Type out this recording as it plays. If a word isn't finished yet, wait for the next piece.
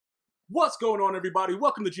What's going on, everybody?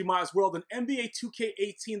 Welcome to GmiasWorld, and NBA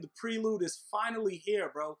 2K18 The Prelude is finally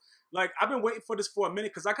here, bro. Like, I've been waiting for this for a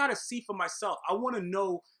minute because I gotta see for myself. I want to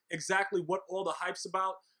know exactly what all the hype's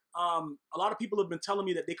about. A lot of people have been telling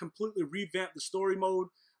me that they completely revamped the story mode,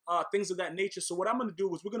 things of that nature. So what I'm gonna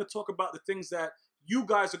do is we're gonna talk about the things that you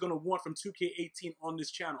guys are gonna want from 2K18 on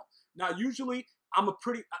this channel. Now, usually I'm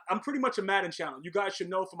pretty much a Madden channel. You guys should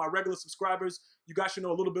know, for my regular subscribers, you guys should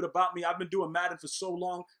know a little bit about me. I've been doing Madden for so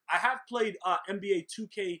long. I have played NBA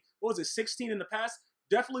 2K, what was it, 16 in the past.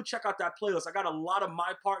 Definitely check out that playlist. I got a lot of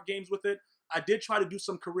my part games with it. I did try to do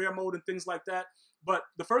some career mode and things like that. But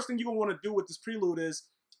the first thing you're gonna want to do with this prelude is,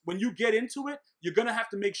 when you get into it, you're gonna have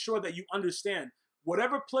to make sure that you understand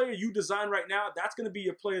whatever player you design right now, that's going to be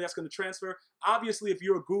your player that's going to transfer. Obviously, if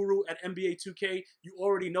you're a guru at NBA 2K, you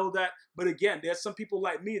already know that. But again, there's some people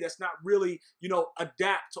like me that's not really,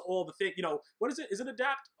 adapt to all the things. What is it? Is it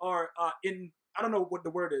adapt or I don't know what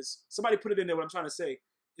the word is. Somebody put it in there, what I'm trying to say.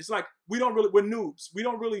 It's like, we're noobs. We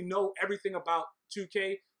don't really know everything about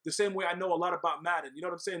 2K the same way I know a lot about Madden. You know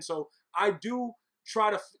what I'm saying? So I do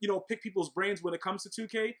try to, pick people's brains when it comes to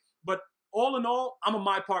 2K. But all in all, I'm a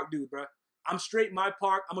my park dude, bro. I'm straight my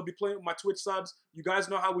park. I'm going to be playing with my Twitch subs. You guys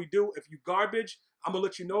know how we do. If you garbage, I'm going to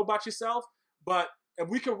let you know about yourself. But if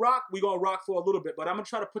we can rock, we're going to rock for a little bit. But I'm going to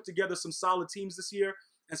try to put together some solid teams this year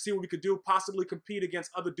and see what we could do, possibly compete against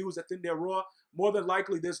other dudes that think they're raw. More than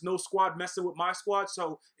likely, there's no squad messing with my squad,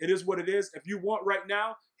 so it is what it is. If you want right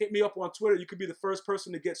now, hit me up on Twitter. You could be the first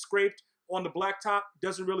person to get scraped on the blacktop.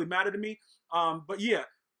 Doesn't really matter to me. But yeah,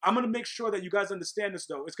 I'm going to make sure that you guys understand this,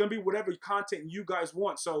 though. It's going to be whatever content you guys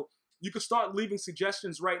want. So you can start leaving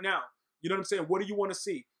suggestions right now. You know what I'm saying? What do you want to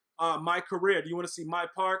see? My career. Do you want to see my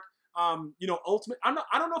park? Ultimate. I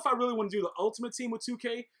don't know if I really want to do the ultimate team with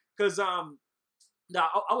 2K, because now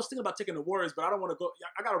I was thinking about taking the Warriors, but I don't want to go.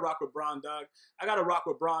 I gotta rock with Bron, dog. I gotta rock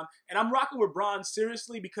with Bron, and I'm rocking with Bron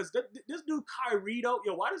seriously because this dude Kyrie, though,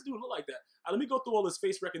 why does dude look like that? Let me go through all this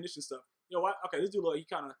face recognition stuff. Why? Okay, this dude look like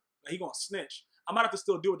he gonna snitch. I might have to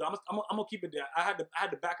still do it, though. I'm gonna keep it there. I had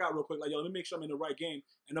to back out real quick, like, let me make sure I'm in the right game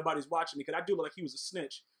and nobody's watching me, because I do look like he was a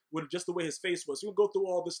snitch with just the way his face was. So we'll go through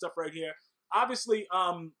all this stuff right here. Obviously,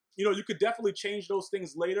 you could definitely change those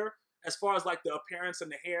things later, as far as like the appearance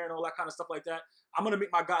and the hair and all that kind of stuff like that. I'm gonna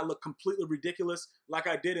make my guy look completely ridiculous, like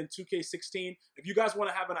I did in 2K16. If you guys want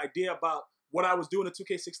to have an idea about what I was doing in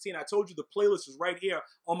 2K16, I told you the playlist is right here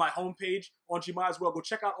on my homepage on GmiasWorld. Go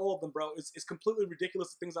check out all of them, bro. It's completely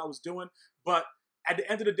ridiculous, the things I was doing. But at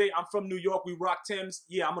the end of the day, I'm from New York. We rock Timbs.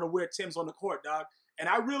 Yeah, I'm going to wear Timbs on the court, dog. And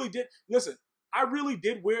I really did. Listen, I really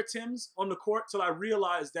did wear Timbs on the court till I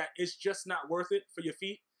realized that it's just not worth it for your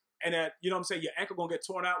feet. And that, you know what I'm saying, your ankle going to get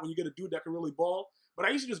torn out when you get a dude that can really ball. But I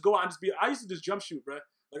used to just go out and I used to just jump shoot, bro.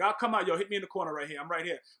 Like, I'll come out, hit me in the corner right here. I'm right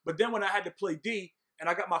here. But then when I had to play D, and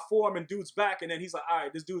I got my forearm and dude's back, and then he's like, all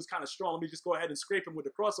right, this dude's kind of strong. Let me just go ahead and scrape him with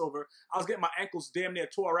the crossover. I was getting my ankles damn near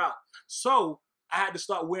tore out. So I had to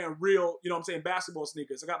start wearing real, basketball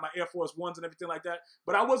sneakers. I got my Air Force Ones and everything like that.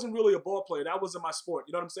 But I wasn't really a ball player. That wasn't my sport.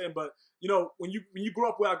 You know what I'm saying? But, when you grow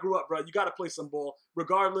up where I grew up, bro, you got to play some ball,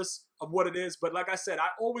 regardless of what it is. But like I said, I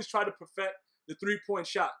always try to perfect the three-point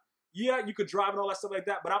shot. Yeah, you could drive and all that stuff like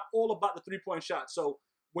that, but I'm all about the three-point shot. So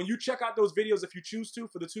when you check out those videos, if you choose to,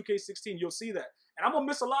 for the 2K16, you'll see that. And I'm going to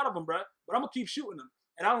miss a lot of them, bro, but I'm going to keep shooting them.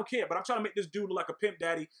 And I don't care, but I'm trying to make this dude look like a pimp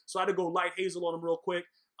daddy, so I had to go light hazel on him real quick.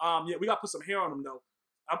 Yeah, we got to put some hair on him, though.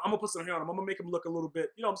 I'm going to put some hair on him. I'm going to make him look a little bit,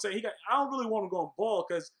 you know what I'm saying? I don't really want him going bald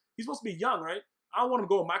because he's supposed to be young, right? I don't want him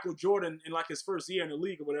going Michael Jordan in, like, his first year in the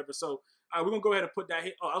league or whatever. So we're going to go ahead and put that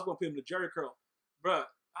hair. Oh, I was going to put him the Jerry curl. Bruh,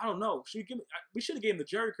 I don't know. We should have gave him the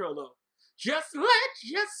Jerry curl, though. Just let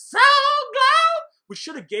your soul glow. We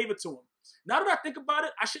should have gave it to him. Now that I think about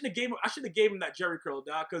it, I should have gave him that Jerry curl,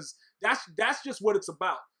 dog, because that's just what it's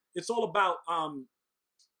about. It's all about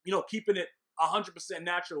keeping it 100%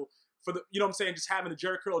 natural for the, just having the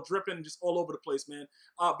Jerry curl dripping just all over the place, man.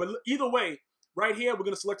 But either way, right here, we're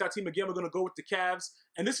gonna select our team again. We're gonna go with the Cavs,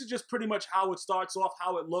 and this is just pretty much how it starts off,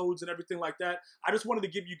 how it loads, and everything like that. I just wanted to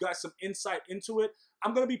give you guys some insight into it.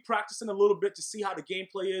 I'm gonna be practicing a little bit to see how the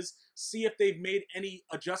gameplay is, see if they've made any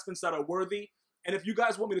adjustments that are worthy. And if you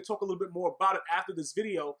guys want me to talk a little bit more about it after this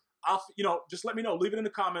video, just let me know. Leave it in the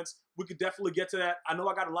comments. We could definitely get to that. I know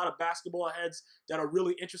I got a lot of basketball heads that are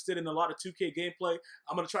really interested in a lot of 2K gameplay.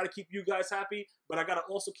 I'm going to try to keep you guys happy, but I got to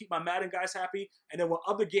also keep my Madden guys happy. And then when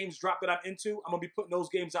other games drop that I'm into, I'm going to be putting those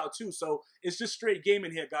games out too. So it's just straight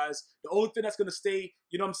gaming here, guys. The only thing that's going to stay,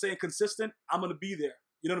 consistent, I'm going to be there.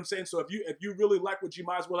 You know what I'm saying? So if you really like what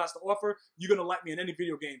GmiasWorld has to offer, you're going to like me in any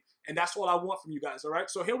video game. And that's all I want from you guys, all right?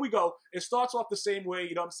 So here we go. It starts off the same way,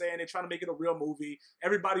 you know what I'm saying? They're trying to make it a real movie.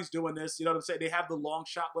 Everybody's doing this, you know what I'm saying? They have the long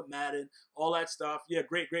shot with Madden, all that stuff. Yeah,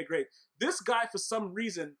 great, great, great. This guy, for some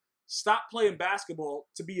reason, stopped playing basketball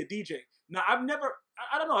to be a DJ. Now, I don't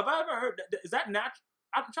know, have I ever heard that? Is that natural?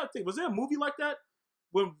 I'm trying to think, was there a movie like that?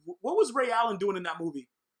 What was Ray Allen doing in that movie?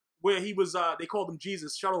 Where he was, they called him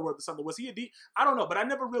Jesus, Shuttleworth or something. Was he a D? I don't know, but I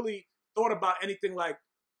never really thought about anything like,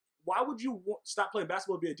 why would you stop playing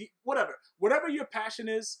basketball to be a D? Whatever. Whatever your passion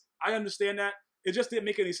is, I understand that. It just didn't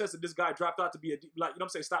make any sense that this guy dropped out to be a D. Like, you know what I'm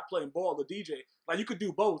saying? Stop playing ball, the DJ. Like, you could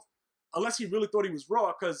do both, unless he really thought he was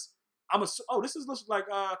raw, because this is like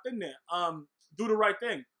thing there. Do the right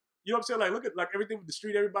thing. You know what I'm saying? Like, look at like everything with the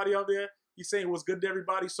street, everybody out there. He's saying what's good to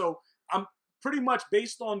everybody. So I'm pretty much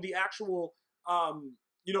based on the actual,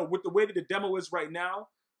 you know, with the way that the demo is right now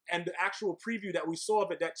and the actual preview that we saw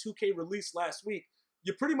of it, that 2K released last week,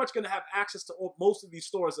 you're pretty much going to have access to most of these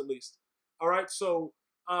stores at least. All right. So,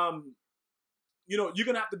 you know, you're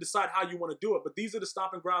going to have to decide how you want to do it. But these are the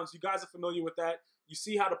stomping grounds. You guys are familiar with that. You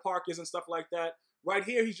see how the park is and stuff like that. Right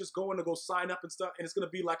here, he's just going to go sign up and stuff. And it's going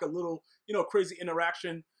to be like a little, you know, crazy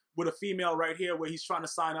interaction with a female right here where he's trying to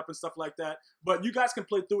sign up and stuff like that. But you guys can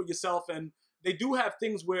play through it yourself. And they do have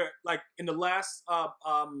things where, like in the last,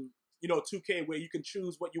 you know, 2K, where you can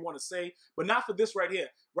choose what you want to say, but not for this right here.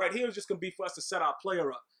 Right here is just going to be for us to set our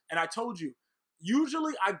player up. And I told you,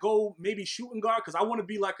 usually I go maybe shooting guard because I want to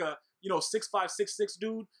be like a, you know, 6'5", 6'6"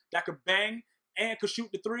 dude that could bang and could shoot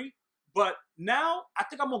the three. But now I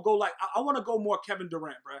think I'm going to go like, I want to go more Kevin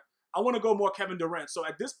Durant, bro. I want to go more Kevin Durant. So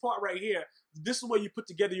at this part right here, this is where you put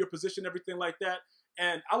together your position, everything like that.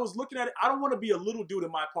 And I was looking at it. I don't want to be a little dude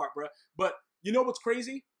in my part, bro. But you know what's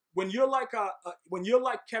crazy? When you're like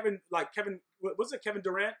Kevin, what's it, Kevin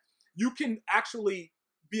Durant? You can actually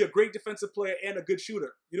be a great defensive player and a good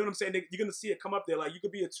shooter. You know what I'm saying? You're gonna see it come up there. Like, you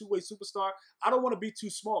could be a two-way superstar. I don't want to be too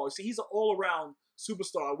small. See, he's an all-around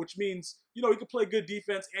superstar, which means, you know, he can play good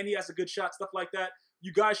defense and he has a good shot, stuff like that.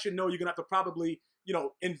 You guys should know you're gonna have to probably, you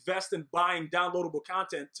know, invest in buying downloadable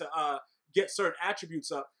content to get certain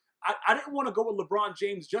attributes up. I didn't want to go with LeBron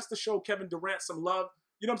James just to show Kevin Durant some love.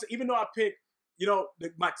 You know what I'm saying? Even though I picked, you know,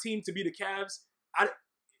 my team to be the Cavs,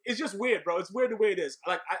 it's just weird, bro. It's weird the way it is.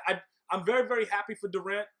 Like, I'm very, very happy for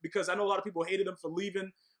Durant because I know a lot of people hated him for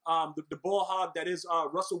leaving the ball hog that is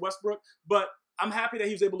Russell Westbrook. But I'm happy that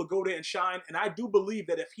he was able to go there and shine. And I do believe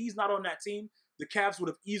that if he's not on that team, the Cavs would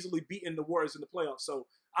have easily beaten the Warriors in the playoffs. So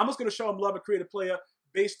I'm just going to show him love and create a player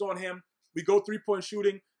based on him. We go three-point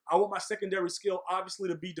shooting. I want my secondary skill, obviously,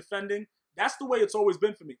 to be defending. That's the way it's always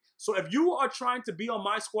been for me. So if you are trying to be on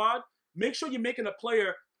my squad, make sure you're making a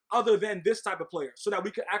player other than this type of player so that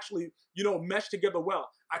we could actually, you know, mesh together well.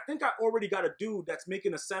 I think I already got a dude that's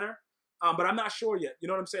making a center, but I'm not sure yet. You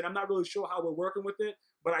know what I'm saying? I'm not really sure how we're working with it,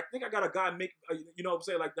 but I think I got a guy you know what I'm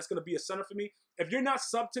saying, like, that's going to be a center for me. If you're not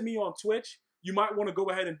subbed to me on Twitch, you might want to go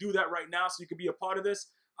ahead and do that right now so you can be a part of this.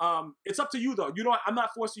 It's up to you, though. You know, I'm not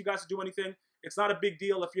forcing you guys to do anything. It's not a big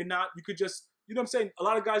deal if you're not. You could just, you know what I'm saying? A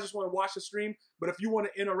lot of guys just want to watch the stream, but if you want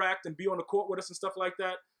to interact and be on the court with us and stuff like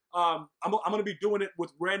that, I'm going to be doing it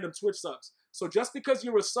with random Twitch subs. So just because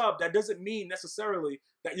you're a sub, that doesn't mean necessarily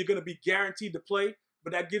that you're going to be guaranteed to play,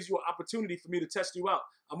 but that gives you an opportunity for me to test you out.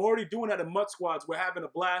 I'm already doing that in Mud Squads. We're having a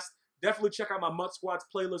blast. Definitely check out my Mud Squads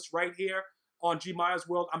playlist right here on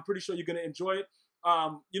GmiasWorld. I'm pretty sure you're going to enjoy it.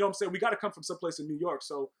 You know what I'm saying? We got to come from someplace in New York.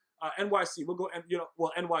 So NYC, we'll go, you know,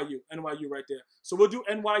 well, NYU right there. So we'll do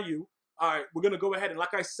NYU. All right, we're going to go ahead. And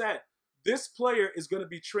like I said, this player is going to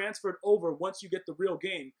be transferred over once you get the real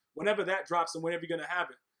game, whenever that drops and whenever you're going to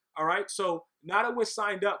have it. All right, so now that we're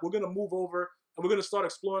signed up, we're going to move over and we're going to start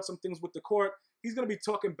exploring some things with the court. He's going to be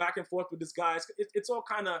talking back and forth with this guy. It's all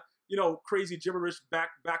kind of, you know, crazy gibberish,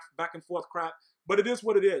 back and forth crap, but it is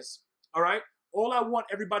what it is. All right, all I want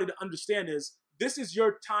everybody to understand is this is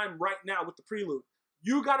your time right now with the Prelude.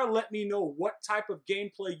 You got to let me know what type of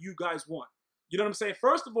gameplay you guys want. You know what I'm saying?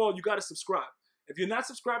 First of all, you got to subscribe. If you're not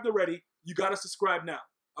subscribed already, you got to subscribe now.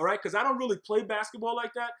 All right? Because I don't really play basketball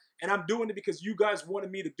like that, and I'm doing it because you guys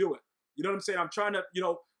wanted me to do it. You know what I'm saying? I'm trying to, you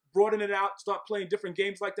know, broaden it out, start playing different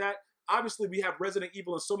games like that. Obviously, we have Resident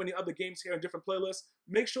Evil and so many other games here in different playlists.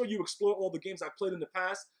 Make sure you explore all the games I played in the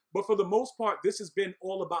past. But for the most part, this has been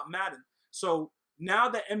all about Madden. So now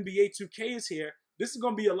that NBA 2K is here, this is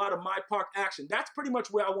going to be a lot of My Park action. That's pretty much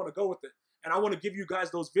where I want to go with it. And I want to give you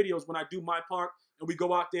guys those videos when I do My Park and we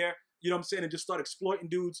go out there, you know what I'm saying, and just start exploiting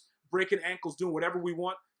dudes, breaking ankles, doing whatever we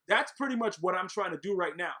want. That's pretty much what I'm trying to do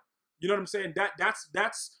right now. You know what I'm saying?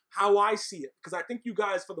 That's how I see it. Because I think you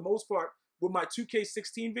guys, for the most part, with my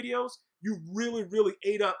 2K16 videos, you really, really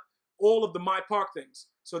ate up all of the My Park things.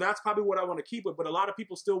 So that's probably what I want to keep it. But a lot of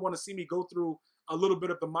people still want to see me go through a little bit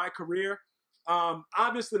of the My Career.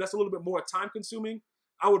 Obviously, that's a little bit more time consuming.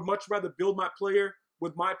 I would much rather build my player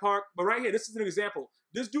with My Park. But right here, this is an example.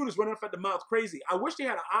 This dude is running off at the mouth crazy. I wish they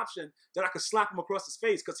had an option that I could slap him across his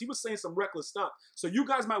face because he was saying some reckless stuff. So you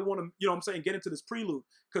guys might want to, you know what I'm saying, get into this prelude.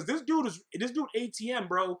 Because this dude ATM,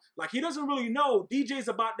 bro. Like, he doesn't really know DJ's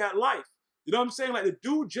about that life. You know what I'm saying? Like, the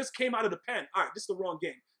dude just came out of the pen. All right, this is the wrong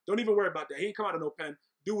game. Don't even worry about that. He ain't come out of no pen.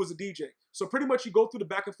 Dude was a DJ. So pretty much you go through the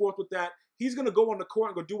back and forth with that. He's going to go on the court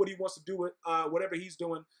and go do what he wants to do with whatever he's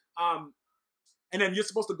doing. And then you're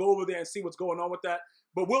supposed to go over there and see what's going on with that.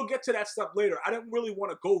 But we'll get to that stuff later. I didn't really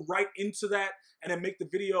want to go right into that and then make the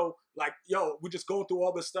video like, yo, we're just going through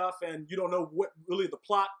all this stuff and you don't know what really the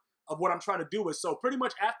plot of what I'm trying to do is. So pretty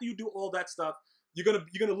much after you do all that stuff, you're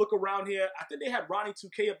gonna look around here. I think they had Ronnie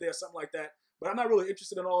 2K up there or something like that, but I'm not really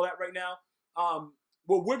interested in all that right now.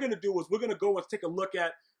 What we're gonna do is we're gonna go and take a look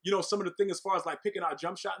at, you know, some of the things as far as like picking our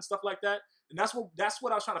jump shot and stuff like that. And that's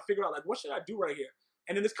what I was trying to figure out. Like, what should I do right here?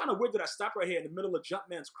 And then it's kind of weird that I stopped right here in the middle of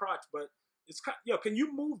Jumpman's crotch, but it's kind of, yo, can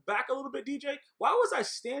you move back a little bit, DJ? Why was I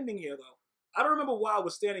standing here though? I don't remember why I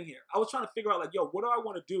was standing here. I was trying to figure out like, yo, what do I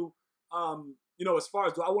want to do? You know, as far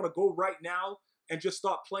as do I want to go right now and just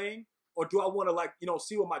start playing? Or do I want to like, you know,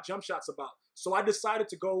 see what my jump shot's about? So I decided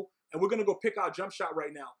to go and we're going to go pick our jump shot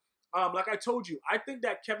right now. Like I told you, I think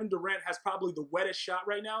that Kevin Durant has probably the wettest shot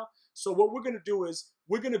right now. So what we're going to do is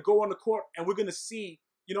we're going to go on the court and we're going to see,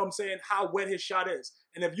 you know what I'm saying, how wet his shot is.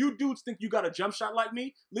 And if you dudes think you got a jump shot like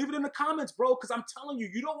me, leave it in the comments, bro, because I'm telling you,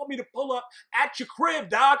 you don't want me to pull up at your crib,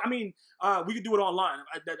 dog. I mean, we could do it online.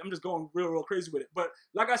 I'm just going real crazy with it. But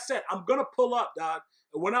like I said, I'm going to pull up, dog.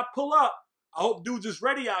 And when I pull up, I hope dudes is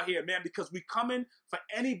ready out here, man, because we coming for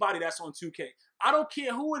anybody that's on 2K. I don't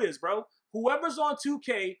care who it is, bro. Whoever's on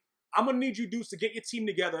 2K, I'm going to need you dudes to get your team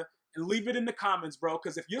together and leave it in the comments, bro,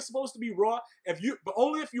 because if you're supposed to be raw, but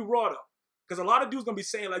only if you raw, though. Because a lot of dudes going to be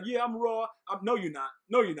saying, like, yeah, I'm raw. No, you're not.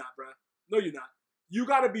 No, you're not, bro. No, you're not. You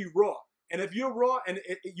got to be raw. And if you're raw and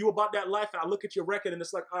you about that life and I look at your record and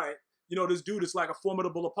it's like, all right, you know, this dude is like a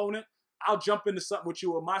formidable opponent, I'll jump into something with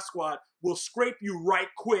you or my squad. We'll scrape you right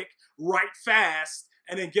quick, right fast,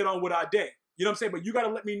 and then get on with our day. You know what I'm saying? But you got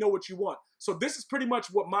to let me know what you want. So this is pretty much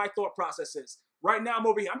what my thought process is. Right now I'm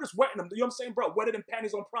over here. I'm just wetting them. You know what I'm saying, bro? Wetter than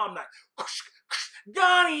panties on prom night.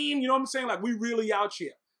 Got him. You know what I'm saying? Like, we really out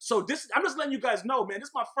here. So I'm just letting you guys know, man, this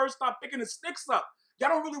is my first time picking the sticks up. Y'all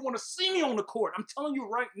don't really want to see me on the court. I'm telling you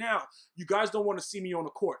right now, you guys don't want to see me on the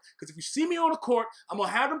court. Because if you see me on the court, I'm going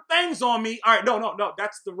to have them things on me. All right, no,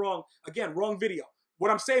 that's the wrong video. What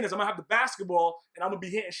I'm saying is I'm going to have the basketball and I'm going to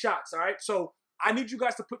be hitting shots, all right? So I need you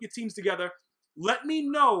guys to put your teams together. Let me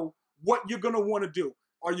know what you're going to want to do.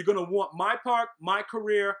 Are you going to want My Park, My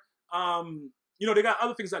Career? You know, they got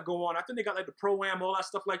other things that go on. I think they got like the Pro-Am, all that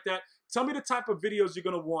stuff like that. Tell me the type of videos you're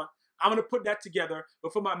going to want. I'm going to put that together.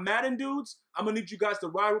 But for my Madden dudes, I'm going to need you guys to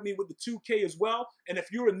ride with me with the 2K as well. And if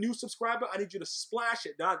you're a new subscriber, I need you to splash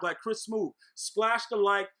it, dog, like Chris Smoove. Splash the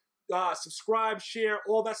like, subscribe, share,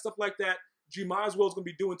 all that stuff like that. GmiasWorld is going to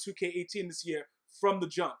be doing 2K18 this year from the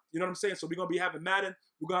jump. You know what I'm saying? So we're going to be having Madden.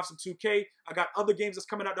 We're going to have some 2K. I got other games that's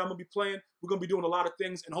coming out that I'm going to be playing. We're going to be doing a lot of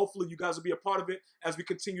things, and hopefully you guys will be a part of it as we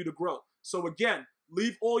continue to grow. So again,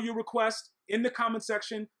 leave all your requests in the comment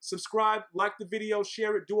section. Subscribe, like the video,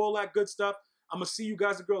 share it, do all that good stuff. I'm going to see you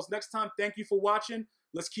guys and girls next time. Thank you for watching.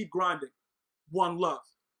 Let's keep grinding. One love.